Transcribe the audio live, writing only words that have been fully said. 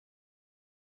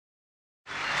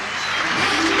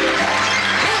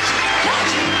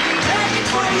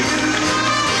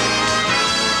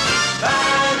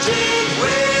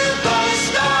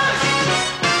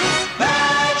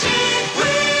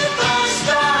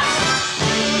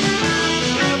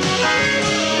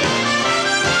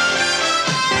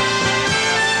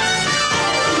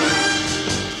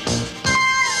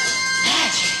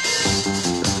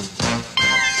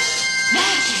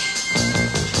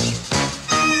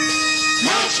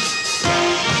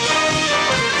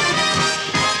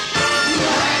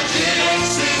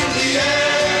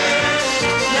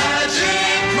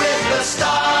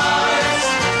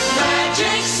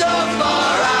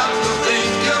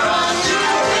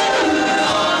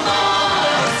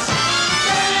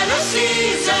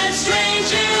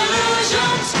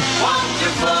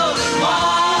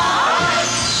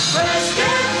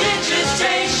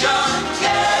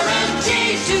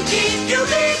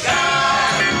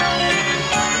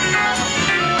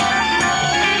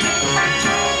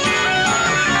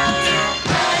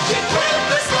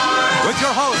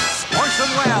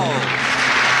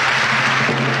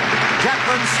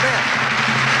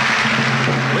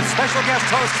special guest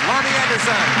hosts Lonnie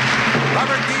Anderson,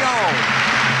 Robert Guillaume,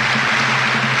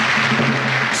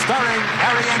 starring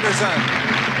Harry Anderson,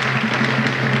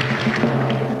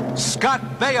 Scott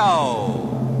Baio,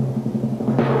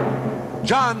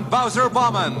 John Bowser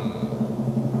Bauman,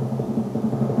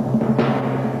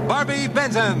 Barbie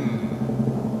Benton,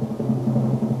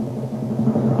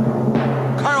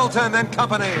 Carlton and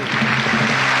Company.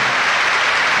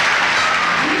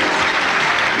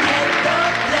 Let the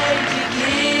play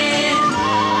begin.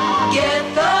 Get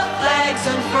the flags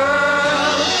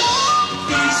unfurled.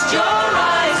 Feast your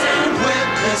eyes and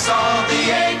witness all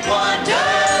the 8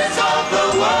 wonders of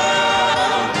the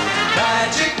world.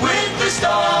 Magic with the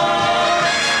stars.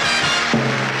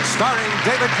 Starring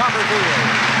David Copperfield,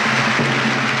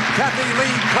 Kathy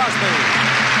Lee Crosby,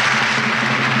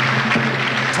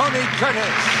 Tony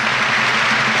Curtis,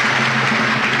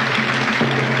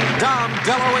 Dom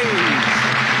DeLuise,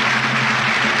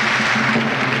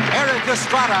 Eric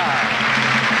Estrada,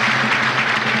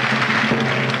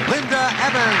 Linda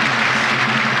Evans,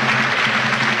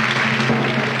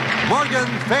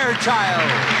 Morgan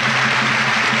Fairchild,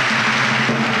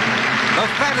 The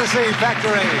Fantasy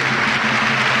Factory,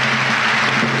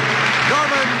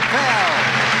 Norman Bell.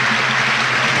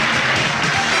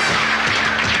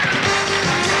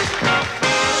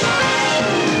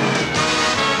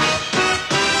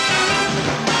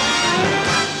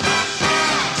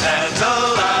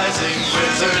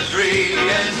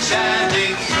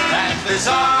 Enchanting and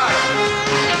bizarre.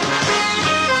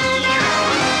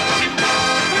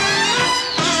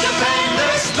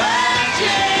 Stupendous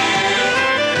magic.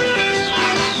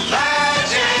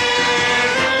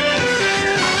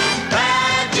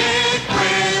 Magic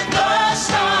with the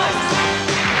stars.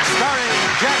 Starring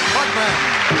Jack Klugman,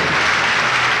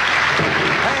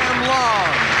 Pam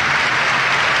Long,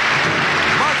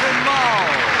 Martin Mull,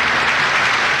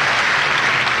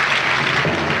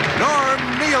 Norm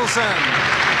Nielsen,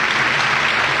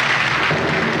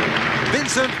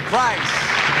 Vincent Price,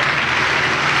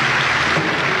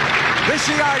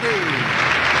 Visciardi,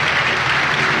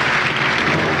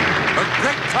 the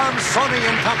great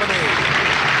Thompsonian Company,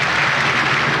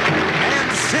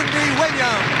 and Cindy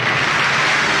Williams.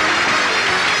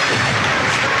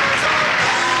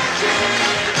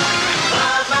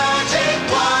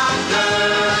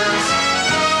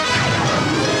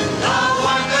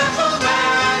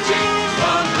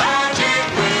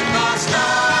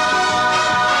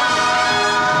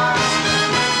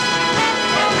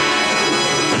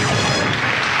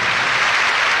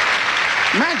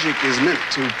 Magic is meant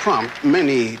to prompt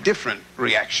many different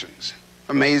reactions.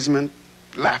 Amazement,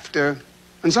 laughter,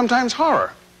 and sometimes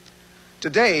horror.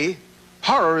 Today,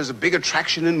 horror is a big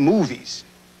attraction in movies,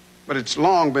 but it's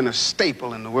long been a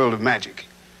staple in the world of magic.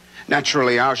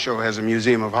 Naturally, our show has a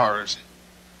museum of horrors.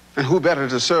 And who better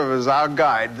to serve as our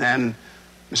guide than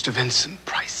Mr. Vincent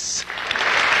Price?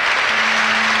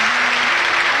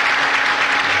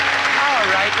 All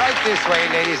right this way,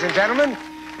 ladies and gentlemen.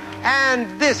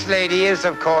 And this lady is,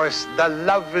 of course, the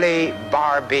lovely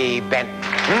Barbie Benton.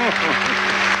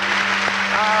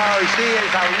 Oh, she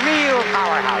is a real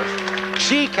powerhouse.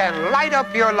 She can light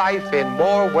up your life in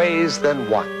more ways than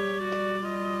one.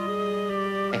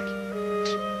 Thank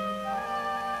you.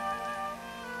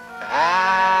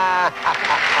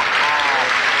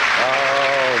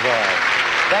 Oh, boy.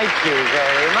 Thank you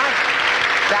very much.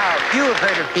 Now, you have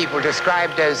heard of people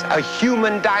described as a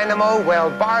human dynamo. Well,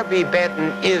 Barbie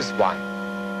Benton is one.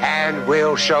 And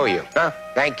we'll show you.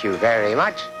 Thank you very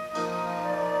much.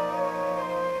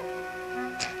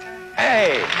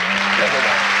 Hey, look at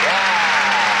that.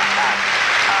 Yeah.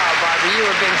 Oh, Barbie, you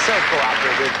have been so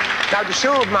cooperative. Now, to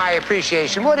show my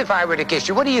appreciation, what if I were to kiss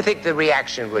you? What do you think the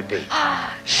reaction would be?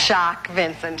 Shock,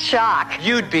 Vincent, shock.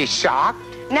 You'd be shocked?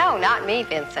 No, not me,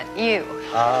 Vincent, you.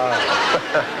 Oh.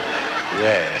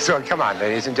 Yeah. So come on,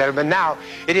 ladies and gentlemen. Now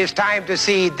it is time to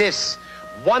see this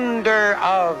wonder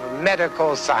of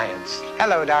medical science.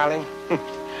 Hello, darling.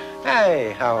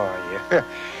 Hey, how are you?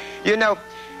 You know,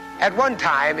 at one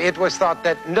time it was thought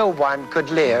that no one could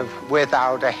live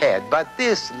without a head, but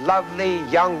this lovely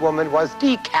young woman was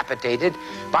decapitated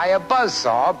by a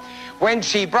buzzsaw when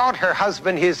she brought her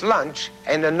husband his lunch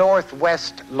in a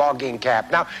Northwest logging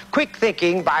camp. Now, quick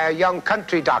thinking by a young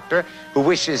country doctor who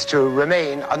wishes to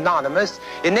remain anonymous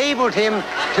enabled him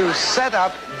to set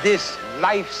up this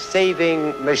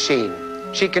life-saving machine.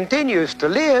 She continues to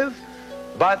live,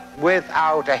 but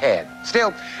without a head.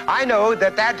 Still, I know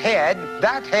that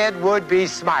head would be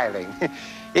smiling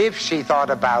if she thought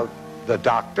about the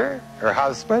doctor, her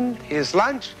husband, his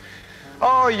lunch,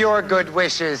 or your good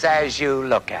wishes as you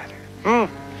look at her.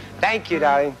 Thank you,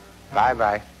 darling.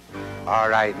 Bye-bye. All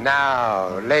right,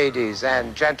 now, ladies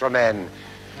and gentlemen,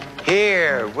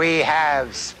 here we have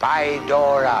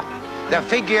Spydora, the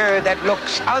figure that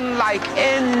looks unlike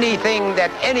anything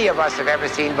that any of us have ever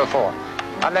seen before.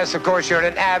 Unless, of course, you're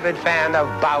an avid fan of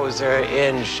Bowser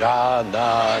in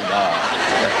Sha-Na-Na.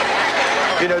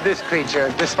 You know, this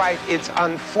creature, despite its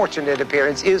unfortunate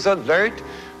appearance, is alert,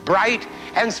 bright,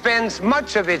 and spends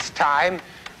much of its time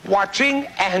watching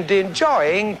and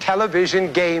enjoying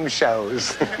television game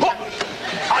shows.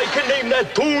 I can name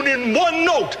that tune in one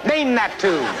note. Name that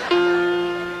tune.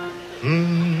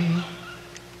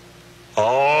 I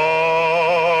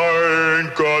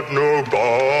ain't got nobody.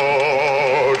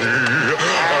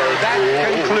 That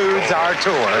concludes our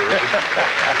tour.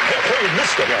 Hey,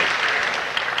 mister.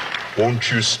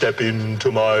 Won't you step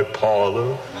into my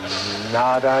parlor?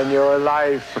 Not on your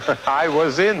life. I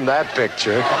was in that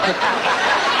picture.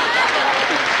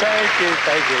 Thank you,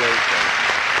 Winston.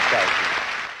 Thank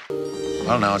you.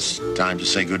 Well, now it's time to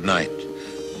say goodnight.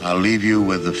 I'll leave you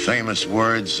with the famous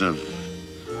words of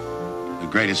the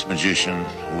greatest magician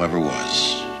who ever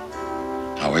was,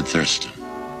 Howard Thurston.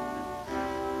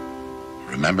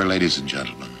 Remember, ladies and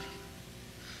gentlemen,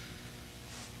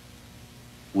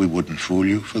 we wouldn't fool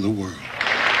you for the world.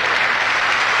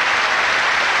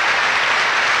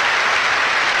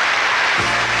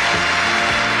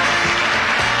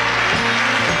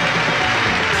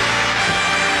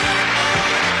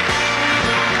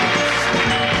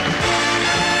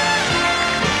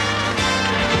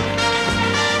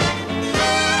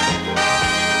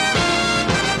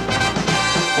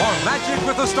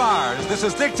 With the Stars, this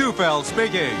is Dick Tufeld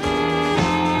speaking.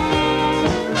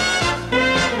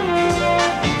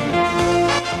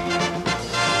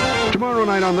 Tomorrow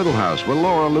night on Little House, will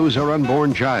Laura lose her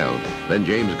unborn child? Then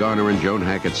James Garner and Joan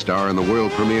Hackett star in the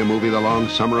world premiere movie The Long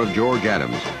Summer of George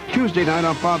Adams. Tuesday night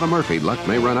on Father Murphy, luck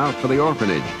may run out for the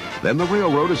orphanage. Then The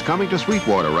Railroad is coming to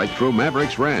Sweetwater right through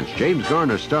Maverick's Ranch. James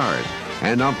Garner stars.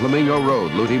 And on Flamingo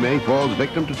Road, Lute May falls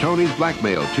victim to Tony's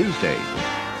blackmail Tuesday.